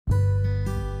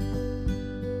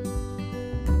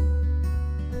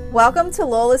Welcome to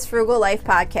Lola's Frugal Life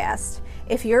Podcast.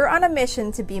 If you're on a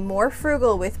mission to be more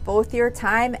frugal with both your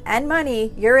time and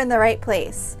money, you're in the right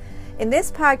place. In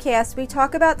this podcast, we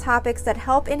talk about topics that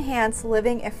help enhance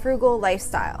living a frugal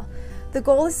lifestyle. The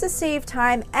goal is to save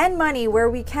time and money where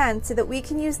we can so that we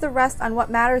can use the rest on what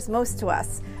matters most to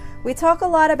us. We talk a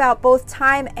lot about both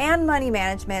time and money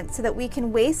management so that we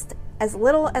can waste as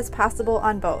little as possible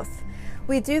on both.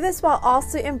 We do this while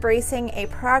also embracing a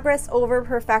progress over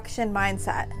perfection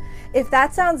mindset. If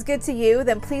that sounds good to you,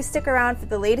 then please stick around for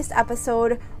the latest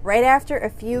episode right after a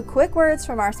few quick words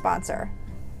from our sponsor.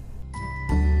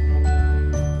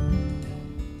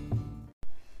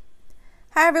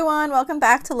 Hi everyone, welcome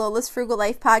back to Lola's Frugal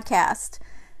Life Podcast.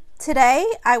 Today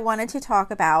I wanted to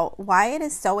talk about why it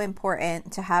is so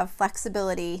important to have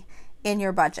flexibility in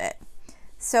your budget.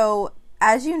 So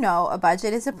as you know, a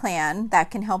budget is a plan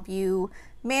that can help you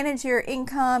manage your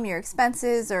income, your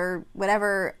expenses, or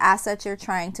whatever assets you're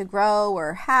trying to grow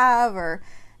or have, or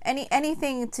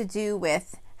anything to do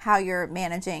with how you're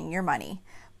managing your money.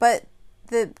 But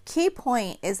the key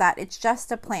point is that it's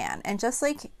just a plan. And just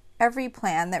like every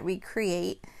plan that we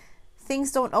create,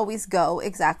 things don't always go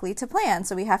exactly to plan.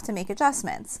 So we have to make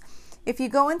adjustments. If you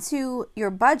go into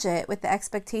your budget with the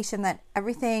expectation that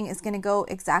everything is going to go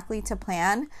exactly to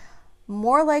plan,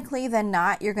 more likely than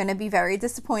not, you're going to be very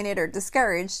disappointed or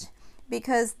discouraged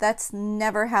because that's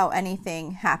never how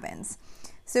anything happens.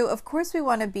 So of course we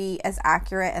want to be as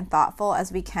accurate and thoughtful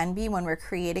as we can be when we're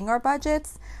creating our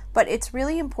budgets, but it's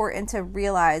really important to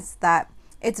realize that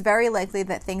it's very likely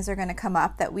that things are going to come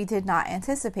up that we did not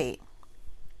anticipate.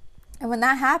 And when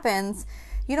that happens,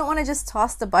 you don't want to just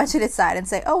toss the budget aside and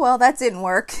say, oh, well, that didn't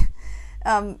work.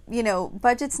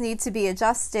 Budgets need to be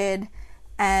adjusted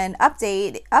and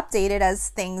updated as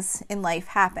things in life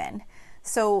happen.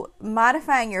 So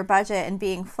modifying your budget and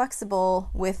being flexible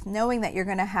with knowing that you're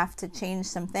going to have to change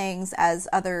some things as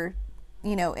other,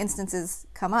 instances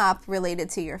come up related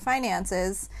to your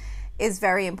finances is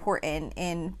very important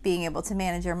in being able to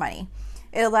manage your money.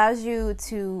 It allows you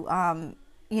to,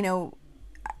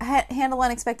 handle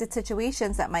unexpected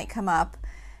situations that might come up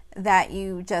that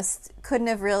you just couldn't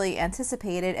have really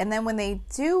anticipated. And then when they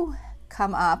do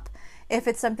come up, if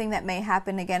it's something that may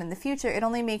happen again in the future, it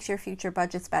only makes your future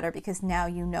budgets better because now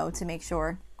you know to make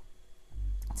sure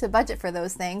to budget for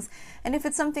those things. And if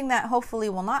it's something that hopefully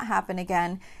will not happen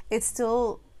again, it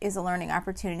still is a learning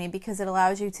opportunity because it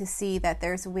allows you to see that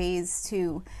there's ways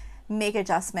to make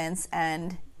adjustments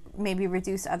and maybe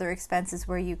reduce other expenses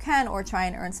where you can, or try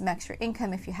and earn some extra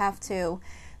income if you have to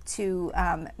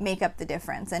make up the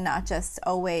difference and not just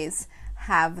always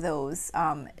have those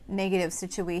negative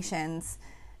situations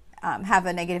have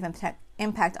a negative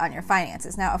impact on your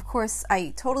finances. Now, of course,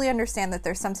 I totally understand that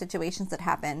there's some situations that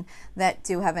happen that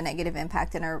do have a negative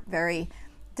impact and are very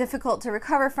difficult to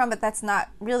recover from, but that's not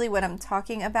really what I'm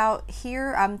talking about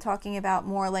here. I'm talking about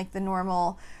more like the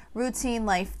normal routine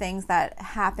life things that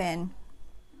happen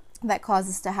that cause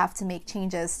us to have to make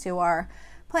changes to our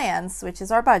plans, which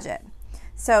is our budget.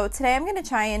 So today I'm going to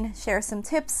try and share some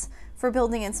tips for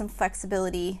building in some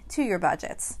flexibility to your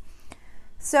budgets.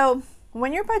 So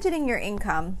when you're budgeting your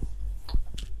income,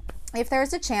 if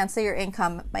there's a chance that your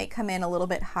income might come in a little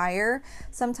bit higher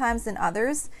sometimes than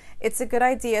others, it's a good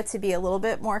idea to be a little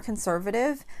bit more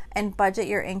conservative and budget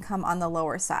your income on the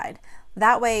lower side.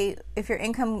 That way, if your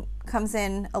income comes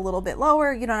in a little bit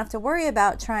lower, you don't have to worry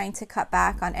about trying to cut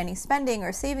back on any spending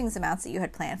or savings amounts that you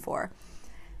had planned for.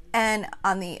 And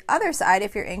on the other side,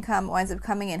 if your income winds up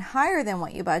coming in higher than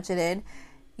what you budgeted,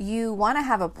 you want to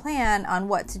have a plan on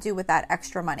what to do with that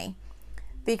extra money.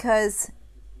 Because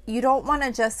you don't want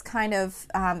to just kind of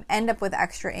end up with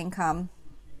extra income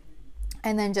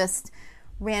and then just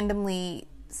randomly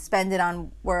spend it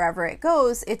on wherever it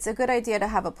goes. It's a good idea to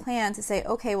have a plan to say,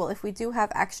 okay, well, if we do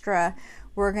have extra,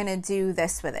 we're going to do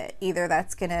this with it. Either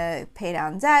that's going to pay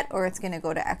down debt, or it's going to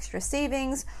go to extra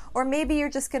savings, or maybe you're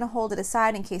just going to hold it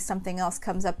aside in case something else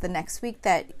comes up the next week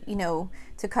that,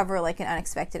 to cover like an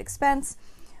unexpected expense.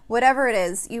 Whatever it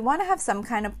is, you want to have some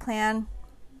kind of plan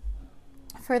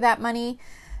for that money,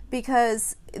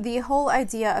 because the whole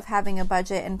idea of having a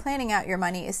budget and planning out your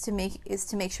money is to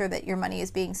make sure that your money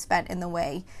is being spent in the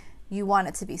way you want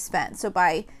it to be spent. So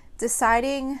by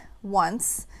deciding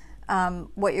once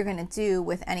what you're going to do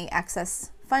with any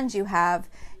excess funds you have,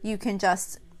 you can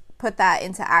just put that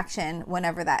into action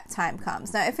whenever that time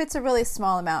comes. Now, if it's a really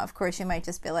small amount, of course, you might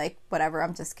just be like, whatever,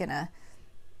 I'm just going to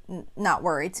not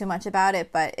worry too much about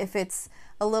it. But if it's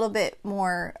a little bit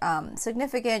more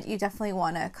significant, you definitely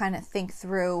want to kind of think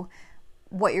through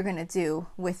what you're going to do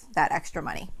with that extra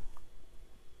money.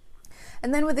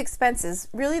 And then with expenses,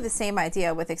 really the same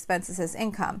idea with expenses as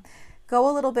income. go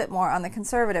a little bit more on the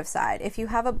conservative side. If you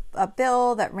have a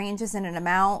bill that ranges in an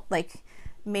amount, like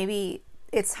maybe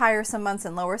it's higher some months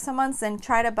and lower some months, then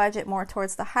try to budget more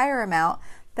towards the higher amount.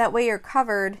 That way you're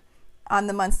covered on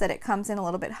the months that it comes in a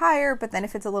little bit higher, but then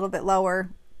if it's a little bit lower,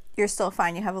 you're still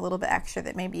fine. You have a little bit extra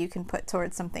that maybe you can put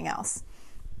towards something else.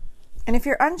 And if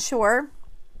you're unsure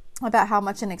about how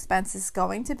much an expense is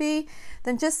going to be,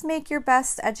 then just make your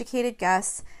best educated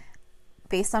guess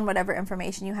based on whatever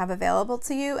information you have available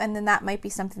to you, and then that might be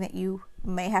something that you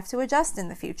may have to adjust in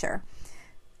the future.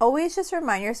 Always just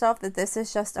remind yourself that this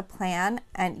is just a plan,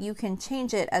 and you can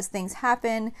change it as things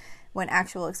happen, when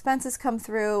actual expenses come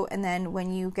through, and then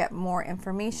when you get more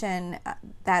information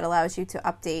that allows you to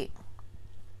update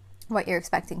what you're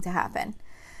expecting to happen.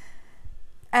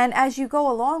 And as you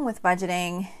go along with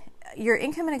budgeting, your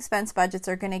income and expense budgets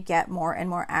are going to get more and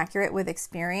more accurate with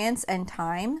experience and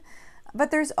time, but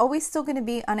there's always still going to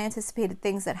be unanticipated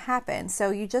things that happen.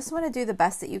 So you just want to do the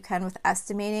best that you can with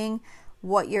estimating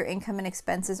what your income and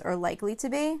expenses are likely to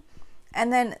be.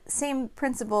 And then same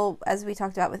principle as we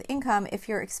talked about with income, if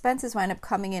your expenses wind up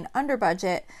coming in under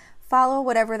budget, follow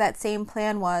whatever that same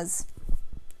plan was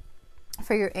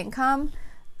for your income,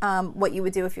 what you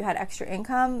would do if you had extra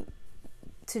income,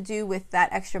 to do with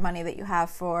that extra money that you have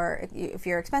for if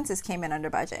your expenses came in under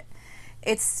budget.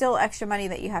 It's still extra money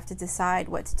that you have to decide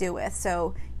what to do with.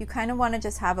 So you kind of want to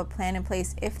just have a plan in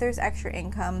place if there's extra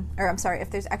income,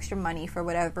 if there's extra money for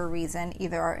whatever reason,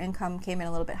 either our income came in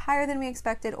a little bit higher than we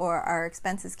expected or our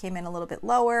expenses came in a little bit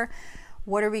lower.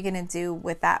 What are we going to do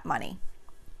with that money?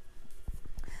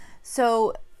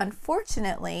 So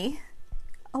unfortunately,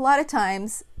 a lot of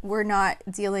times we're not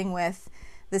dealing with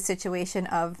the situation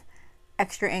of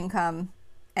extra income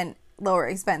and lower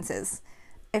expenses.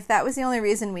 If that was the only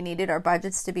reason we needed our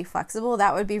budgets to be flexible,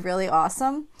 that would be really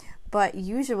awesome. But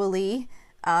usually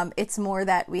it's more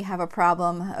that we have a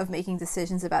problem of making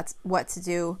decisions about what to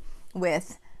do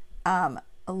with a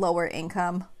lower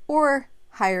income or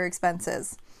higher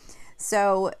expenses.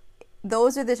 So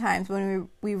those are the times when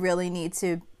we really need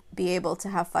to be able to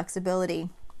have flexibility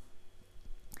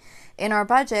in our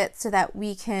budget so that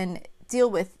we can deal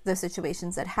with the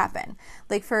situations that happen.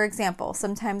 Like for example,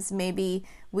 sometimes maybe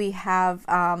we have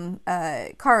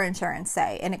car insurance,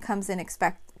 say, and it comes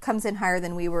in higher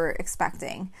than we were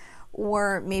expecting.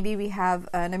 Or maybe we have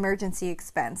an emergency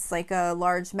expense, like a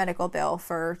large medical bill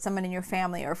for someone in your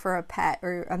family, or for a pet,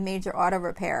 or a major auto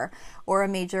repair, or a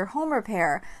major home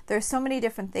repair. There's so many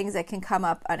different things that can come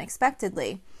up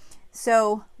unexpectedly.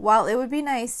 So while it would be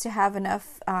nice to have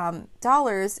enough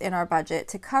dollars in our budget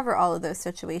to cover all of those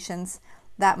situations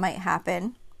that might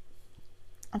happen,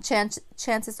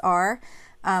 chances are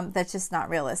that's just not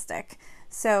realistic.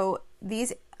 So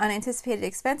these unanticipated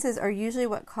expenses are usually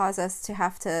what cause us to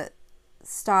have to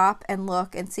stop and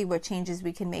look and see what changes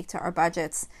we can make to our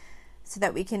budgets so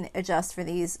that we can adjust for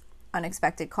these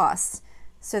unexpected costs.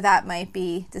 So that might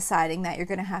be deciding that you're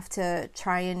going to have to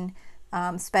try and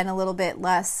spend a little bit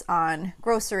less on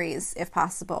groceries if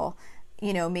possible.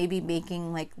 You know, maybe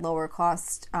making like lower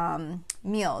cost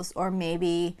meals, or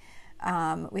maybe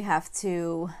we have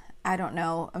to, I don't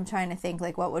know, I'm trying to think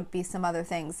like what would be some other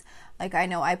things. Like I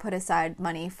know I put aside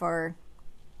money for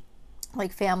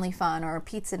like family fun or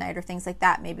pizza night or things like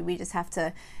that. Maybe we just have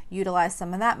to utilize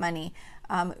some of that money.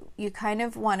 You kind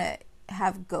of want to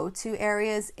have go-to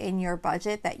areas in your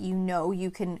budget that you know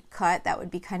you can cut. That would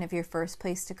be kind of your first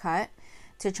place to cut,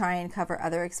 to try and cover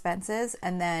other expenses.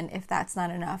 And then if that's not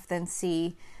enough, then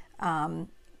see,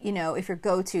 if your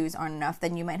go-tos aren't enough,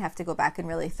 then you might have to go back and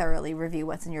really thoroughly review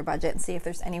what's in your budget and see if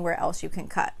there's anywhere else you can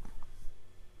cut.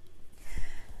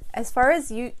 As far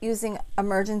as using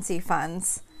emergency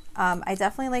funds, I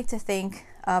definitely like to think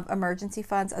of emergency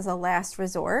funds as a last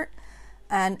resort.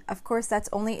 And of course, that's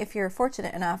only if you're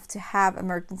fortunate enough to have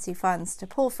emergency funds to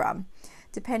pull from.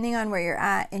 Depending on where you're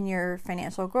at in your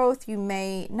financial growth, you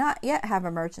may not yet have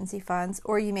emergency funds,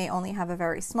 or you may only have a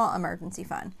very small emergency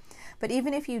fund. But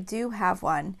even if you do have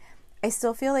one, I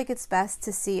still feel like it's best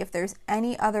to see if there's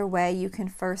any other way you can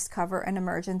first cover an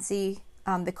emergency,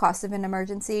 the cost of an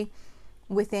emergency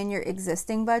within your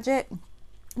existing budget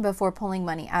before pulling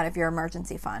money out of your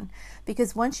emergency fund.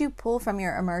 Because once you pull from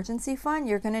your emergency fund,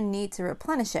 you're going to need to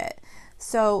replenish it.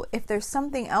 So if there's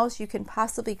something else you can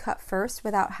possibly cut first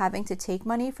without having to take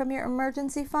money from your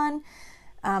emergency fund,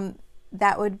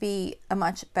 that would be a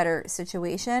much better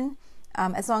situation,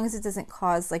 as long as it doesn't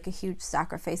cause like a huge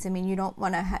sacrifice. I mean, you don't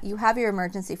want to you have your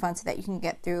emergency fund so that you can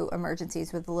get through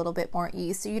emergencies with a little bit more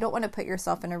ease. So you don't want to put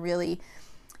yourself in a really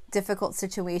difficult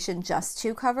situation just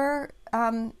to cover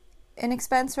an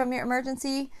expense from your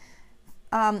emergency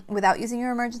without using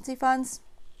your emergency funds.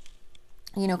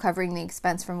 covering the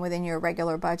expense from within your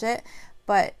regular budget.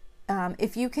 But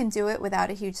if you can do it without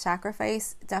a huge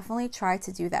sacrifice, definitely try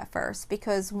to do that first,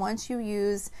 because once you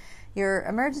use your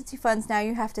emergency funds, now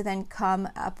you have to then come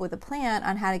up with a plan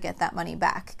on how to get that money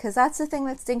back, because that's the thing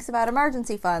that stinks about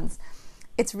emergency funds.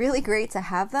 It's really great to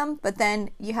have them, but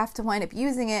then you have to wind up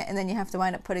using it, and then you have to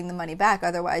wind up putting the money back.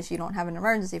 Otherwise, you don't have an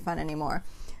emergency fund anymore,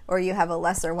 or you have a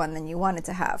lesser one than you wanted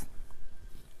to have.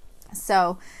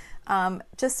 So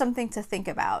just something to think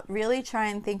about. Really try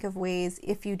and think of ways,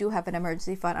 if you do have an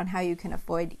emergency fund, on how you can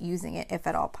avoid using it if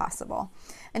at all possible.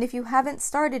 And if you haven't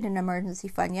started an emergency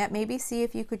fund yet, maybe see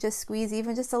if you could just squeeze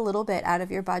even just a little bit out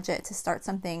of your budget to start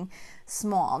something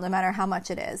small, no matter how much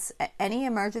it is. Any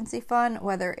emergency fund,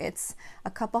 whether it's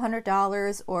a couple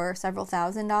 $100s or several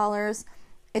 $1,000s,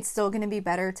 it's still going to be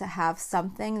better to have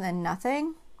something than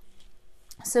nothing.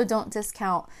 So don't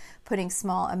discount putting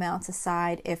small amounts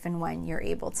aside if and when you're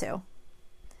able to.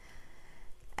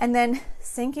 And then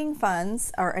sinking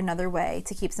funds are another way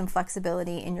to keep some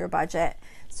flexibility in your budget.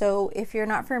 So if you're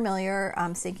not familiar,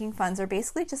 sinking funds are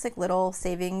basically just like little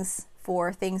savings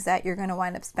for things that you're going to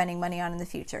wind up spending money on in the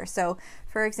future. So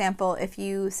for example, if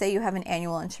you say you have an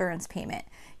annual insurance payment,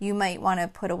 you might want to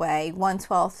put away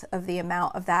 1/12 of the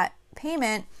amount of that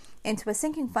payment into a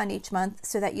sinking fund each month,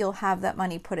 so that you'll have that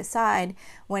money put aside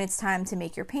when it's time to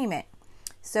make your payment.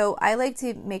 So I like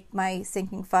to make my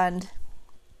sinking fund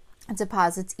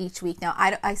deposits each week. Now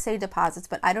I say deposits,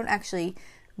 but I don't actually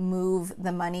move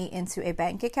the money into a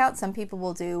bank account. Some people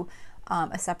will do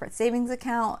a separate savings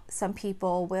account. Some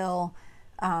people will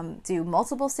do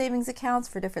multiple savings accounts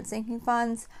for different sinking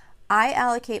funds. I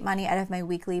allocate money out of my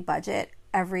weekly budget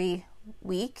every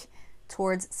week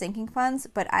towards sinking funds,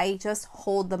 but I just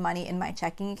hold the money in my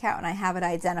checking account and I have it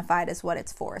identified as what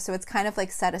it's for. So it's kind of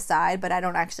like set aside, but I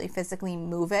don't actually physically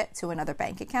move it to another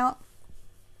bank account.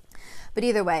 But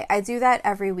either way, I do that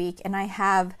every week, and I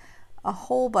have a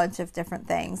whole bunch of different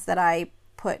things that I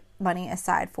put money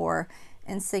aside for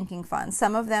in sinking funds.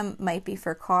 Some of them might be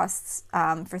for costs,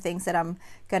 for things that I'm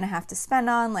going to have to spend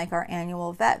on, like our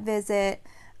annual vet visit.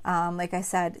 Like I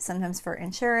said, sometimes for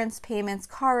insurance payments,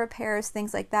 car repairs,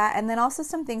 things like that. And then also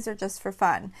some things are just for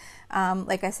fun.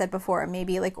 Like I said before,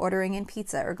 maybe like ordering in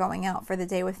pizza or going out for the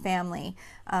day with family,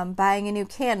 buying a new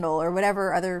candle, or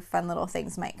whatever other fun little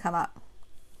things might come up.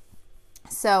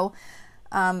 So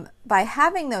by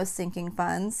having those sinking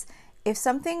funds, if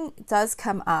something does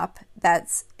come up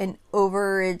that's an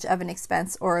overage of an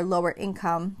expense or a lower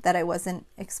income that I wasn't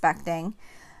expecting,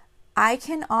 I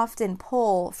can often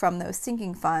pull from those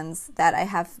sinking funds that I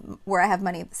have, where I have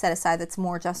money set aside that's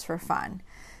more just for fun.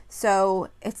 So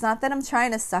it's not that I'm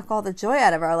trying to suck all the joy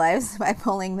out of our lives by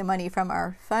pulling the money from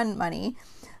our fun money,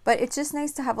 but it's just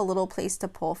nice to have a little place to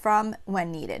pull from when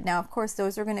needed. Now, of course,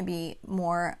 those are going to be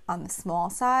more on the small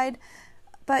side,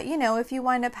 but if you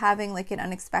wind up having like an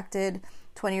unexpected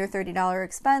 $20 or $30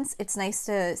 expense, it's nice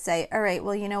to say, all right,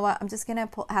 well, you know what? I'm just going to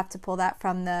have to pull that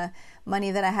from the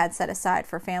money that I had set aside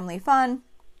for family fun.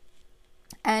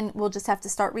 And we'll just have to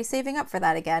start resaving up for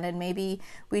that again. And maybe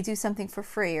we do something for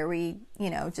free, or we,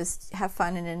 just have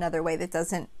fun in another way that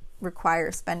doesn't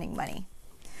require spending money.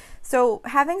 So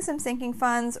having some sinking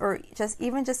funds, or just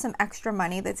some extra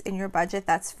money that's in your budget,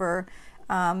 that's for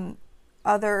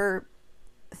other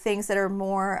things that are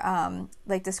more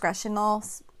like discretionary,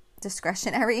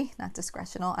 not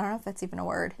discretional. I don't know if that's even a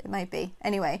word. It might be.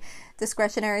 Anyway,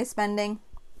 discretionary spending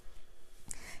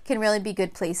can really be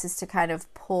good places to kind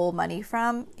of pull money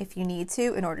from if you need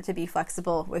to, in order to be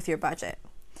flexible with your budget.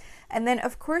 And then,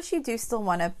 of course, you do still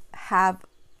want to have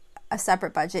a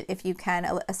separate budget, if you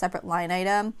can, a separate line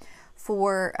item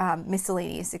for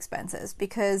miscellaneous expenses,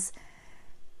 because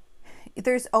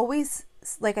there's always,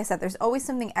 like I said, there's always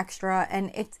something extra,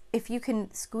 and if you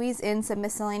can squeeze in some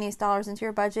miscellaneous dollars into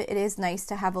your budget, it is nice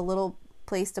to have a little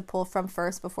place to pull from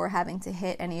first before having to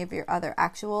hit any of your other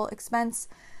actual expense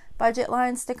budget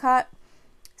lines to cut.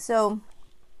 So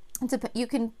you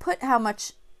can put how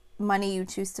much money you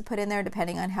choose to put in there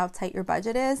depending on how tight your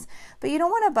budget is, but you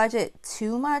don't want to budget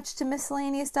too much to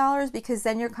miscellaneous dollars, because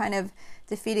then you're kind of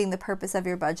defeating the purpose of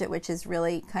your budget, which is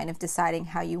really kind of deciding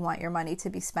how you want your money to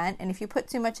be spent. And if you put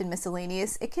too much in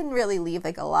miscellaneous, it can really leave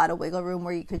like a lot of wiggle room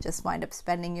where you could just wind up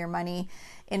spending your money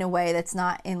in a way that's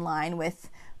not in line with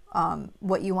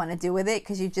what you want to do with it,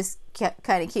 because you just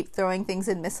kind of keep throwing things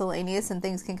in miscellaneous, and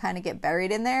things can kind of get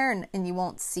buried in there, and you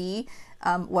won't see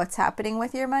what's happening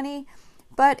with your money.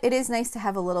 But it is nice to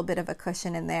have a little bit of a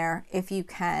cushion in there if you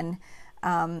can.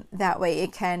 That way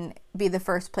it can be the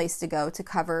first place to go to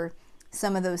cover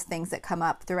some of those things that come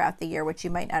up throughout the year, which you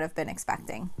might not have been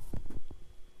expecting.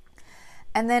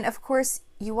 And then, of course,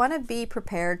 you want to be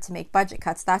prepared to make budget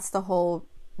cuts. That's the whole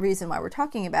reason why we're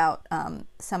talking about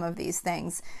some of these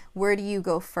things. Where do you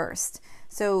go first?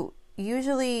 So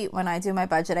usually when I do my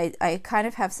budget, I kind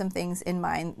of have some things in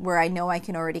mind where I know I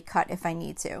can already cut if I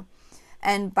need to.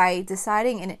 And by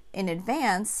deciding in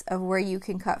advance of where you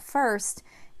can cut first,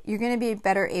 you're going to be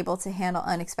better able to handle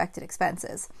unexpected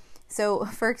expenses. So,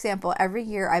 for example, every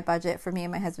year I budget for me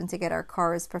and my husband to get our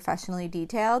cars professionally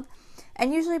detailed.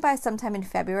 And usually by sometime in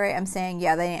February, I'm saying,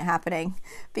 yeah, that ain't happening,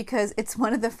 because it's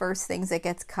one of the first things that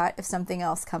gets cut if something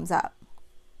else comes up.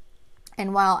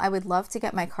 And while I would love to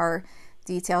get my car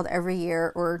detailed every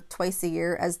year or twice a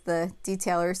year, as the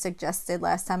detailer suggested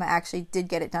last time I actually did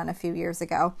get it done a few years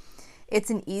ago, it's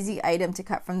an easy item to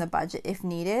cut from the budget if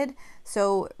needed.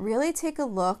 So really take a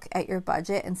look at your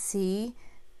budget and see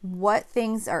what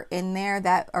things are in there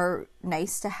that are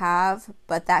nice to have,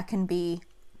 but that can be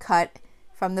cut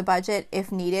from the budget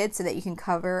if needed so that you can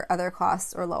cover other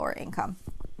costs or lower income.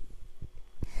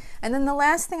 And then the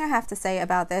last thing I have to say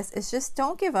about this is just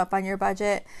don't give up on your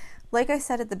budget. Like I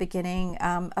said at the beginning,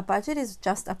 a budget is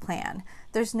just a plan.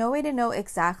 There's no way to know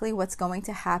exactly what's going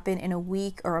to happen in a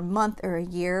week or a month or a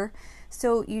year.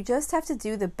 So you just have to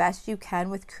do the best you can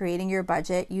with creating your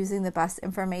budget using the best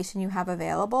information you have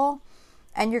available.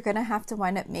 And you're going to have to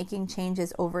wind up making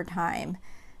changes over time.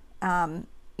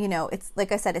 It's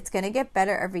like I said, it's going to get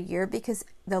better every year because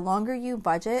the longer you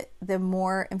budget, the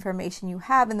more information you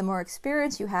have and the more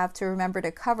experience you have to remember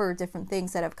to cover different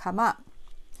things that have come up.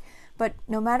 But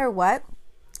no matter what,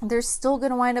 there's still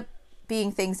going to wind up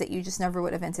being things that you just never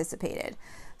would have anticipated.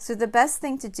 So the best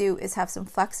thing to do is have some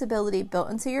flexibility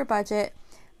built into your budget,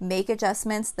 make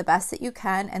adjustments the best that you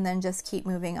can, and then just keep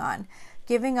moving on.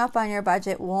 Giving up on your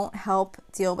budget won't help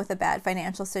deal with a bad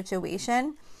financial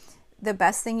situation. The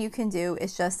best thing you can do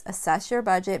is just assess your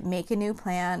budget, make a new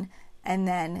plan, and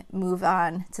then move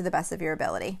on to the best of your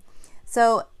ability.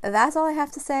 So that's all I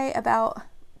have to say about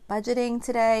budgeting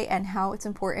today and how it's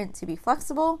important to be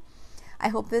flexible. I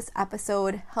hope this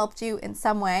episode helped you in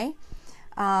some way.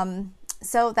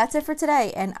 So that's it for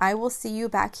today, and I will see you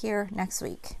back here next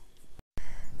week.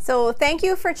 So thank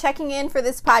you for checking in for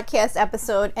this podcast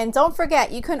episode. And don't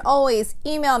forget, you can always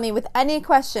email me with any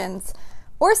questions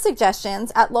or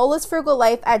suggestions at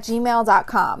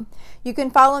lolasfrugallife@gmail.com. You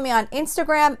can follow me on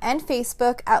Instagram and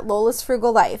Facebook at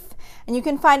lolasfrugallife. And you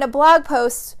can find a blog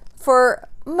post for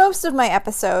most of my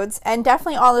episodes and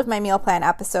definitely all of my meal plan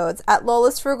episodes at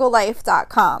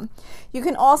lolasfrugallife.com. You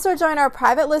can also join our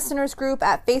private listeners group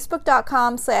at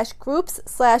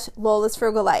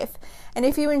facebook.com/groups/lolasfrugallife. And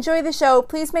if you enjoy the show,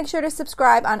 please make sure to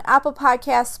subscribe on Apple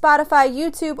Podcasts, Spotify,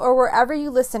 YouTube, or wherever you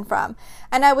listen from.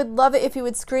 And I would love it if you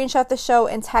would screenshot the show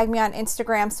and tag me on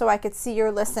Instagram so I could see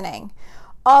you're listening.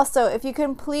 Also, if you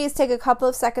can please take a couple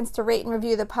of seconds to rate and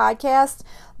review the podcast.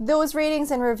 Those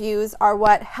ratings and reviews are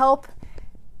what help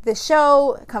the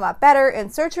show come up better in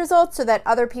search results so that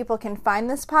other people can find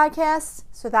this podcast.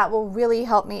 So that will really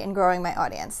help me in growing my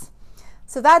audience.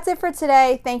 So that's it for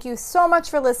today. Thank you so much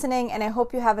for listening, and I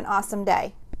hope you have an awesome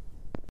day.